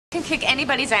Can kick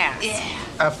anybody's ass. Yeah.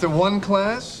 After one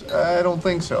class? I don't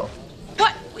think so.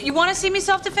 What? You want to see me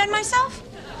self-defend myself?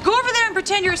 Go over there and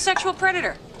pretend you're a sexual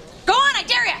predator. Go on, I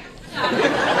dare you!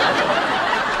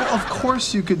 Well, of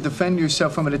course you could defend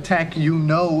yourself from an attack you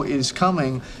know is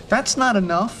coming. That's not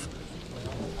enough.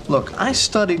 Look, I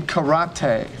studied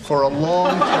karate for a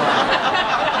long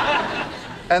time.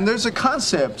 And there's a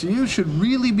concept you should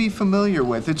really be familiar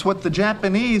with. It's what the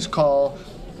Japanese call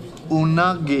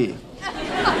unagi.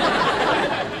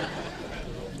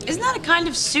 Isn't that a kind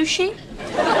of sushi?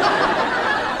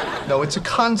 No, it's a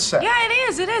concept. Yeah, it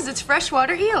is. It is. It's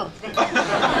freshwater eel.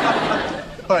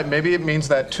 All right, maybe it means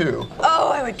that too. Oh,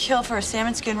 I would kill for a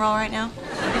salmon skin roll right now.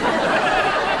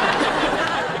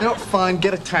 You know, fine,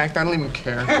 get attacked. I don't even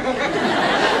care.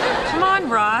 Come on,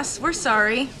 Ross. We're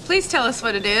sorry. Please tell us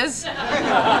what it is.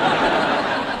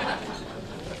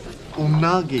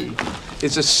 Unagi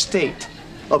is a state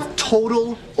of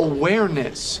total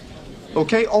awareness.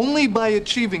 Okay? Only by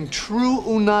achieving true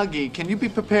unagi can you be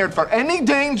prepared for any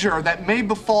danger that may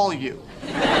befall you.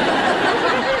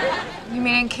 You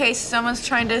mean in case someone's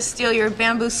trying to steal your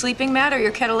bamboo sleeping mat or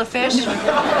your kettle of fish?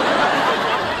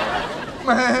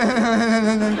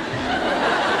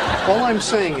 All I'm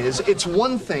saying is, it's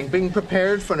one thing being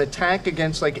prepared for an attack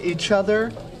against, like, each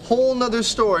other. Whole nother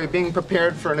story being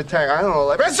prepared for an attack. I don't know,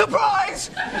 like, a surprise!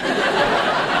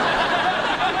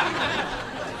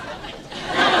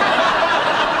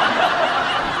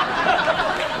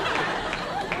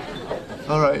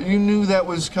 All right, you knew that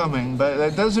was coming, but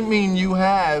that doesn't mean you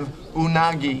have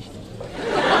unagi.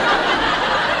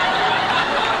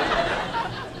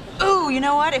 Ooh, you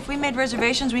know what? If we made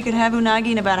reservations, we could have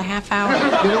unagi in about a half hour. You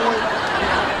know what?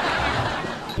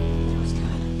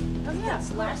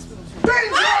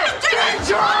 Danger!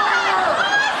 Danger!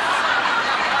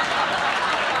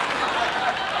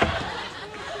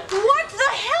 What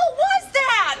the hell was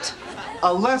that?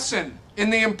 A lesson in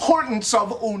the importance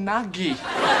of unagi.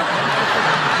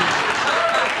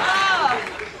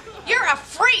 You're a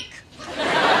freak.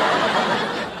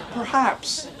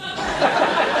 Perhaps.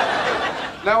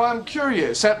 Now, I'm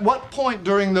curious, at what point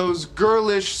during those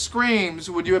girlish screams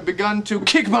would you have begun to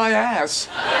kick my ass?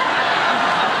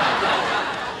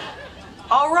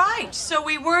 All right, so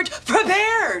we weren't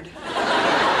prepared.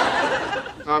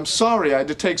 I'm sorry I had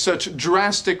to take such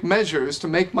drastic measures to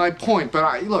make my point,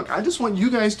 but look, I just want you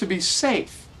guys to be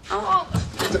safe. Oh.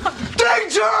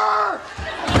 Danger!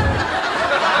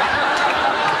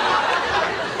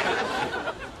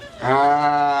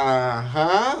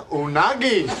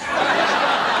 Unagi.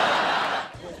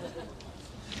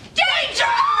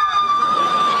 Danger!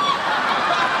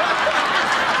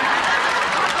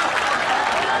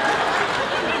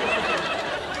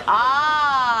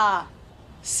 Ah,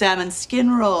 salmon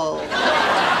skin roll.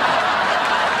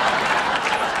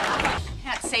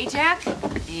 Say Jack?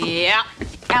 Yeah.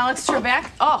 Alex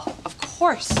Trebek? Oh, of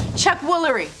course. Chuck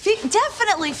Woolery.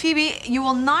 Definitely, Phoebe. You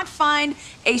will not find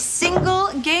a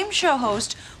single game show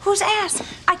host whose ass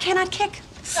I cannot kick.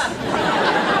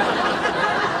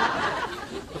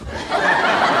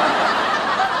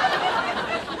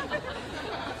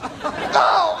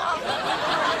 Oh!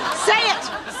 Say it!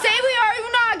 Say we are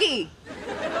unagi!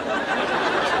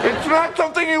 It's not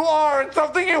something you are, it's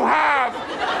something you have!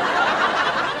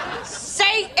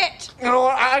 Say it! You know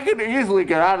what, I could easily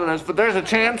get out of this, but there's a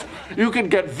chance you could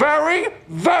get very,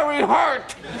 very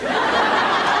hurt!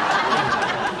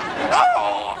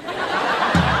 Oh!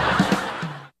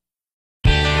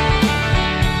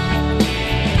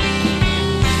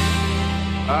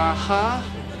 Uh-huh.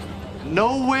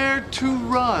 Nowhere to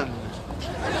run.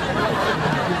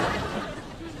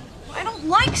 I don't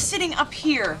like sitting up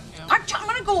here. I'm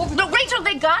gonna go over. No, Rachel,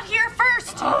 they got here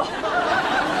first.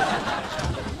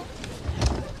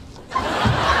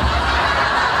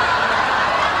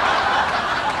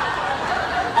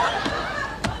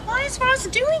 Why is Ross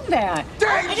doing that?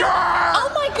 Danger! Oh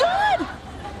my God!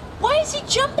 Why is he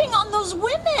jumping on those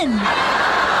women?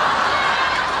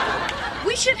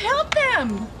 We should help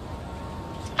them.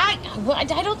 I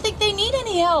don't think they need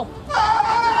any help.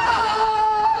 Ah!